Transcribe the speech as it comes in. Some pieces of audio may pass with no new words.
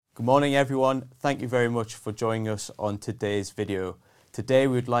Good morning everyone, thank you very much for joining us on today's video. Today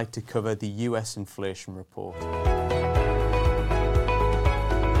we would like to cover the US inflation report.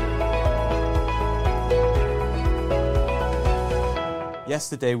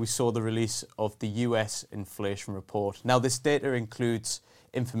 Yesterday we saw the release of the US inflation report. Now this data includes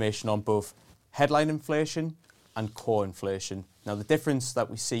information on both headline inflation and core inflation. Now the difference that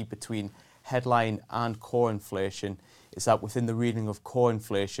we see between headline and core inflation is that within the reading of core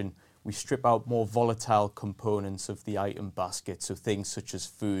inflation, we strip out more volatile components of the item basket, so things such as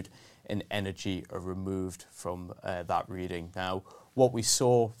food and energy are removed from that reading. Now, what we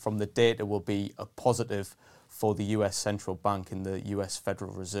saw from the data will be a positive for the US Central Bank and the US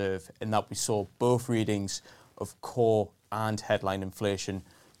Federal Reserve, in that we saw both readings of core and headline inflation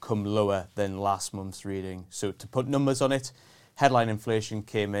come lower than last month's reading. So to put numbers on it, headline inflation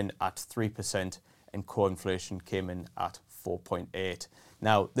came in at 3% and core inflation came in at 4.8%.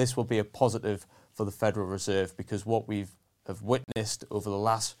 Now, this will be a positive for the Federal Reserve because what we have witnessed over the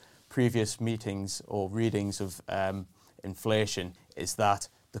last previous meetings or readings of inflation is that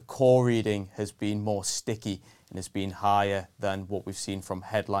the core reading has been more sticky and has been higher than what we've seen from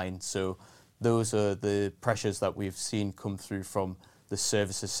headline. So those are the pressures that we've seen come through from the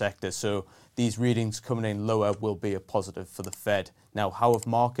services sector. So these readings coming in lower will be a positive for the Fed. Now, how have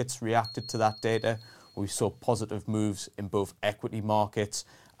markets reacted to that data? We saw positive moves in both equity markets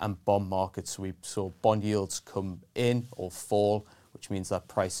and bond markets. We saw bond yields come in or fall, which means that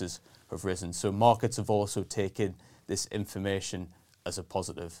prices have risen. So markets have also taken this information as a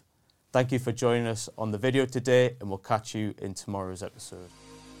positive. Thank you for joining us on the video today, and we'll catch you in tomorrow's episode.